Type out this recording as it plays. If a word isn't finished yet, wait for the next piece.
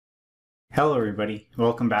Hello everybody,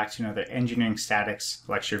 welcome back to another Engineering Statics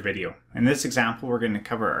lecture video. In this example, we're going to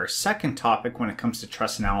cover our second topic when it comes to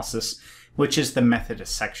truss analysis, which is the method of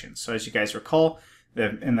sections. So as you guys recall,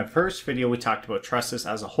 in the first video we talked about trusses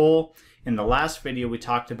as a whole. In the last video we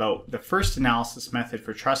talked about the first analysis method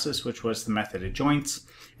for trusses, which was the method of joints.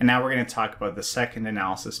 And now we're going to talk about the second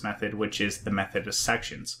analysis method, which is the method of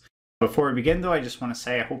sections. Before we begin though, I just want to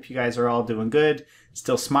say I hope you guys are all doing good,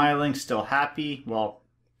 still smiling, still happy. Well,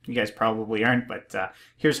 you guys probably aren't, but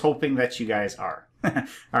here's hoping that you guys are.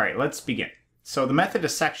 All right, let's begin. So the method of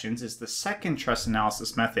sections is the second truss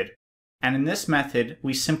analysis method. And in this method,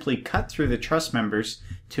 we simply cut through the truss members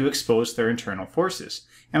to expose their internal forces.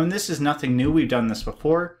 And this is nothing new. We've done this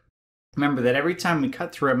before. Remember that every time we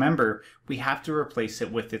cut through a member, we have to replace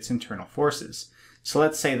it with its internal forces. So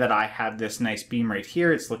let's say that I have this nice beam right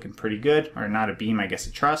here. It's looking pretty good, or not a beam, I guess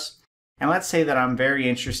a truss. And let's say that I'm very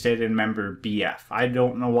interested in member BF. I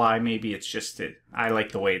don't know why, maybe it's just that I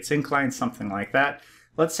like the way it's inclined, something like that.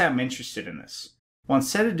 Let's say I'm interested in this. Well,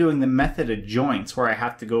 instead of doing the method of joints where I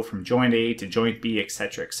have to go from joint A to joint B,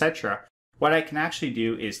 etc., what I can actually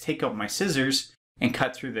do is take out my scissors and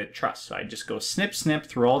cut through the truss. So I just go snip, snip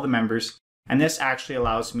through all the members, and this actually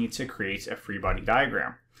allows me to create a free body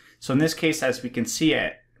diagram. So in this case, as we can see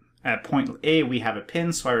at point A, we have a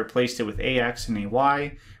pin, so I replaced it with AX and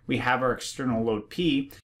AY. We have our external load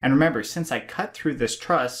P. And remember, since I cut through this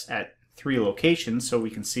truss at 3 locations, so we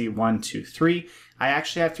can see 1, 2, 3, I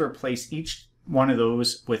actually have to replace each one of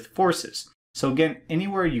those with forces. So again,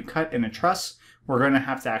 anywhere you cut in a truss, we're going to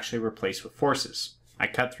have to actually replace with forces. I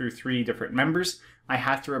cut through 3 different members, I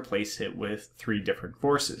have to replace it with 3 different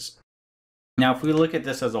forces. Now, if we look at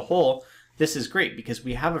this as a whole, this is great because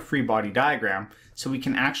we have a free body diagram, so we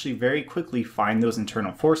can actually very quickly find those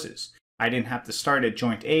internal forces. I didn't have to start at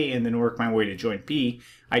joint A and then work my way to joint B.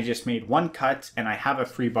 I just made one cut and I have a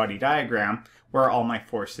free body diagram where all my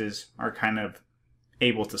forces are kind of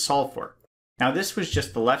able to solve for. Now this was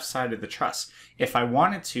just the left side of the truss. If I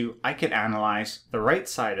wanted to, I could analyze the right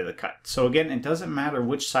side of the cut. So again, it doesn't matter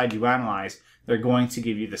which side you analyze, they're going to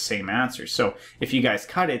give you the same answer. So if you guys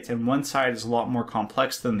cut it and one side is a lot more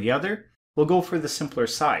complex than the other, we'll go for the simpler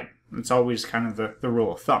side. It's always kind of the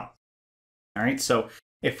rule of thumb. All right, so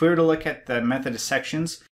if we were to look at the method of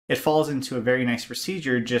sections, it falls into a very nice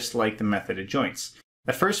procedure just like the method of joints.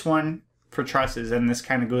 The first one for trusses, and this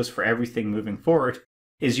kind of goes for everything moving forward,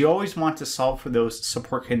 is you always want to solve for those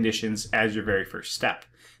support conditions as your very first step.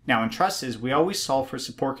 Now in trusses, we always solve for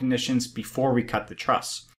support conditions before we cut the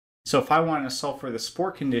truss. So if I want to solve for the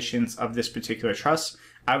support conditions of this particular truss,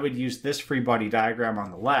 I would use this free body diagram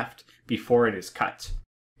on the left before it is cut.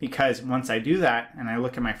 Because once I do that, and I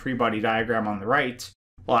look at my free body diagram on the right,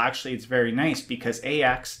 well, actually, it's very nice because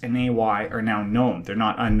AX and AY are now known. They're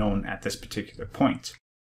not unknown at this particular point.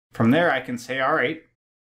 From there, I can say, all right,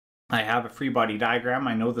 I have a free body diagram.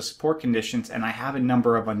 I know the support conditions, and I have a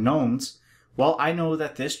number of unknowns. Well, I know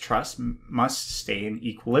that this truss must stay in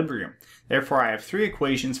equilibrium. Therefore, I have 3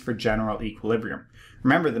 equations for general equilibrium.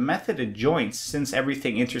 Remember, the method of joints, since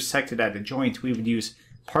everything intersected at a joint, we would use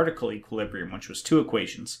particle equilibrium, which was 2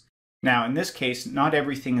 equations. Now, in this case, not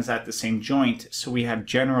everything is at the same joint, so we have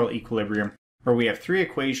general equilibrium, where we have 3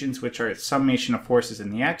 equations, which are summation of forces in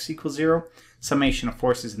the x equals 0, summation of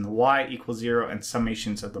forces in the y equals 0, and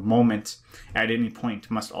summations of the moment at any point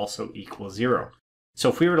must also equal 0. So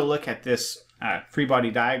if we were to look at this free body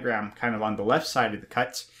diagram kind of on the left side of the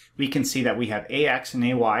cut, we can see that we have AX and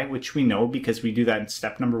AY, which we know because we do that in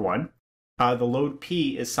step number 1. The load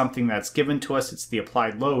P is something that's given to us, it's the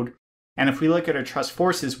applied load. And if we look at our truss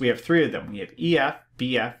forces, we have 3 of them. We have EF,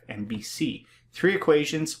 BF, and BC. 3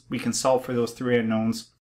 equations, we can solve for those 3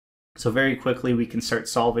 unknowns. So very quickly we can start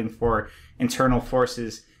solving for internal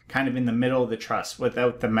forces kind of in the middle of the truss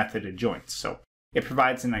without the method of joints. So it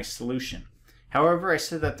provides a nice solution. However, I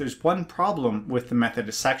said that there's one problem with the method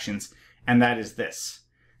of sections, and that is this.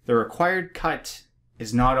 The required cut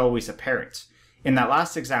is not always apparent. In that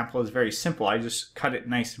last example, it's very simple. I just cut it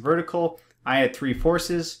nice and vertical. I had 3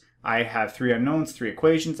 forces. I have 3 unknowns, 3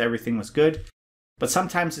 equations, everything was good. But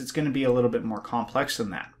sometimes it's going to be a little bit more complex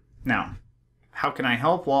than that. Now, how can I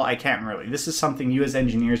help? Well, I can't really. This is something you as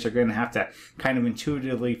engineers are going to have to kind of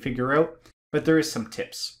intuitively figure out, but there is some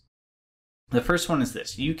tips. The first one is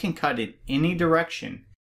this. You can cut in any direction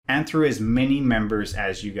and through as many members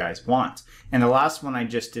as you guys want. And the last one I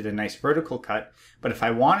just did a nice vertical cut, but if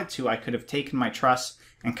I wanted to, I could have taken my truss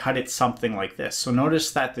and cut it something like this. So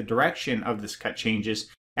notice that the direction of this cut changes,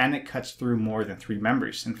 and it cuts through more than 3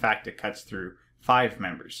 members. In fact, it cuts through 5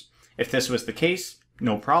 members. If this was the case,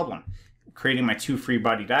 no problem. Creating my 2 free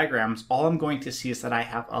body diagrams, all I'm going to see is that I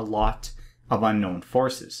have a lot of unknown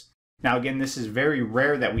forces. Now again, this is very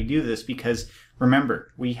rare that we do this because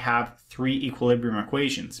remember, we have 3 equilibrium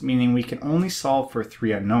equations, meaning we can only solve for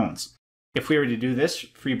 3 unknowns. If we were to do this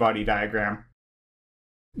free body diagram,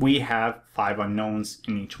 we have 5 unknowns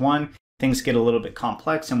in each one. Things get a little bit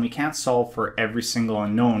complex and we can't solve for every single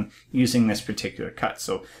unknown using this particular cut.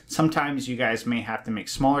 So sometimes you guys may have to make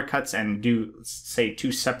smaller cuts and do, say,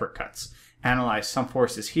 2 separate cuts. Analyze some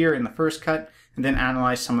forces here in the first cut and then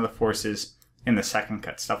analyze some of the forces in the second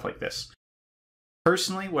cut, stuff like this.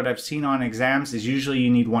 Personally, what I've seen on exams is usually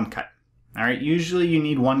you need 1 cut. All right, usually you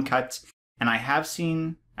need 1 cut, and I have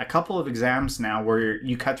seen a couple of exams now where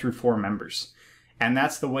you cut through 4 members. And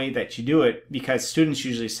that's the way that you do it because students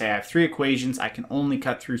usually say, I have 3 equations, I can only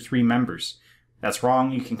cut through 3 members. That's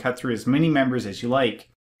wrong. You can cut through as many members as you like.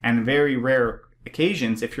 And very rare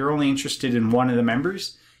occasions, if you're only interested in 1 of the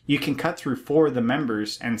members, you can cut through 4 of the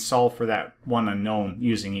members and solve for that 1 unknown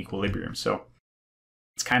using equilibrium. So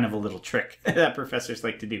it's kind of a little trick that professors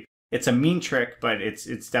like to do. It's a mean trick, but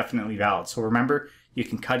it's definitely valid. So remember, you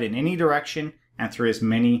can cut in any direction and through as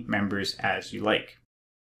many members as you like.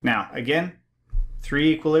 Now, again,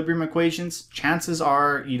 3 equilibrium equations, chances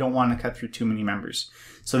are you don't want to cut through too many members.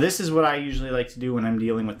 So this is what I usually like to do when I'm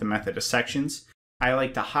dealing with the method of sections. I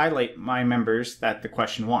like to highlight my members that the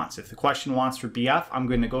question wants. If the question wants for BF, I'm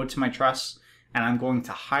going to go to my truss and I'm going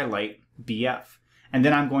to highlight BF. And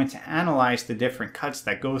then I'm going to analyze the different cuts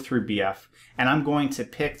that go through BF, and I'm going to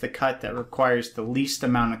pick the cut that requires the least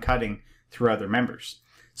amount of cutting through other members.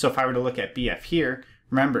 So if I were to look at BF here,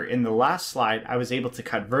 remember in the last slide, I was able to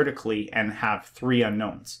cut vertically and have 3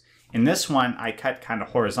 unknowns. In this one, I cut kind of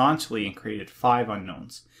horizontally and created 5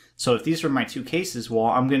 unknowns. So if these were my 2 cases, well,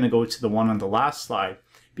 I'm going to go to the one on the last slide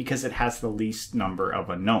because it has the least number of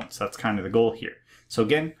unknowns. That's kind of the goal here. So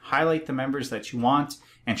again, highlight the members that you want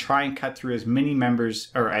and try and cut through as many members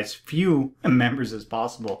or as few members as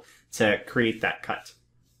possible to create that cut.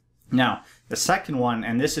 Now, the second one,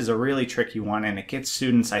 and this is a really tricky one and it gets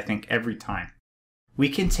students, I think, every time. We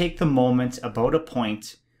can take the moment about a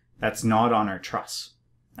point that's not on our truss.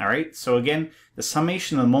 All right, so again, the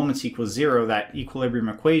summation of the moments equals 0, that equilibrium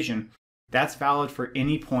equation, that's valid for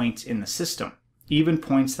any point in the system, even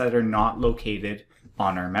points that are not located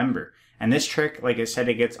on our member. And this trick, like I said,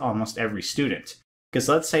 it gets almost every student. Because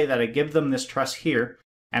let's say that I give them this truss here,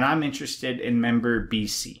 and I'm interested in member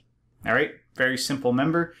BC. All right, very simple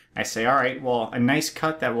member. I say, all right, well, a nice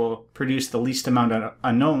cut that will produce the least amount of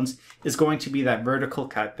unknowns is going to be that vertical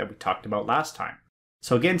cut that we talked about last time.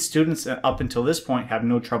 So again, students up until this point have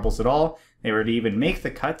no troubles at all. They were to even make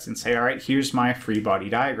the cuts and say, all right, here's my free body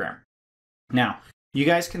diagram. Now, you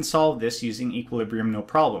guys can solve this using equilibrium, no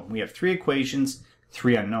problem. We have 3 equations,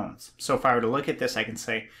 3 unknowns. So if I were to look at this, I can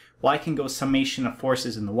say, well, I can go summation of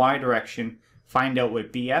forces in the y direction, find out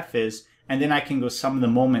what BF is, and then I can go sum of the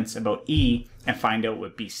moments about E and find out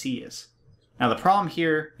what BC is. Now the problem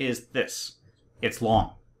here is this. It's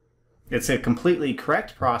long. It's a completely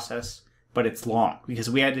correct process, but it's long because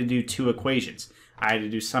we had to do 2 equations. I had to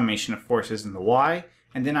do summation of forces in the y,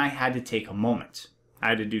 and then I had to take a moment. I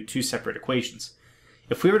had to do 2 separate equations.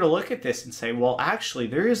 If we were to look at this and say, well, actually,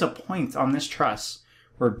 there is a point on this truss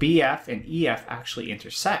where BF and EF actually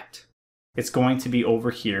intersect. It's going to be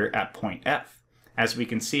over here at point F. As we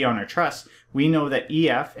can see on our truss, we know that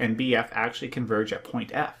EF and BF actually converge at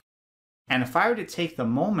point F. And if I were to take the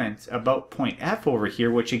moment about point F over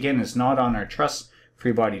here, which again is not on our truss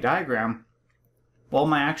free body diagram, well,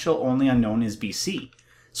 my actual only unknown is BC.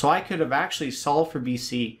 So I could have actually solved for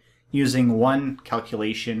BC using 1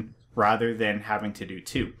 calculation rather than having to do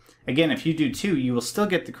 2. Again, if you do 2, you will still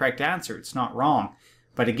get the correct answer. It's not wrong.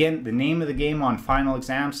 But again, the name of the game on final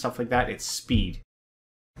exams, stuff like that, it's speed.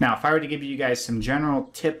 Now, if I were to give you guys some general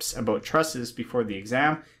tips about trusses before the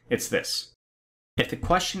exam, it's this. If the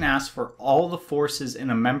question asks for all the forces in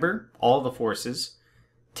a member, all the forces,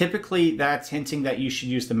 typically that's hinting that you should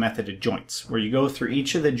use the method of joints, where you go through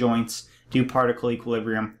each of the joints, do particle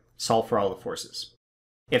equilibrium, solve for all the forces.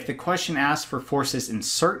 If the question asks for forces in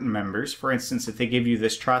certain members, for instance, if they give you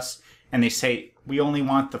this truss and they say, we only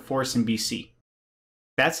want the force in BC,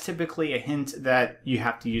 that's typically a hint that you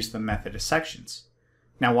have to use the method of sections.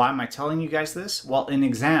 Now, why am I telling you guys this? Well, in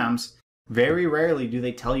exams, very rarely do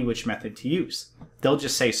they tell you which method to use. They'll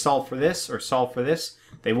just say solve for this or solve for this.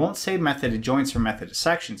 They won't say method of joints or method of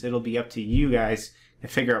sections. It'll be up to you guys to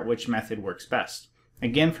figure out which method works best.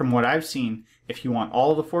 Again, from what I've seen, if you want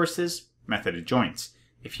all the forces, method of joints.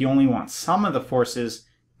 If you only want some of the forces,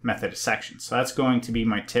 method of sections. So that's going to be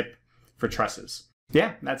my tip for trusses.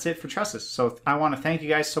 Yeah, that's it for trusses. So I want to thank you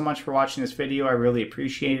guys so much for watching this video. I really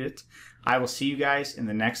appreciate it. I will see you guys in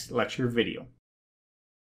the next lecture video.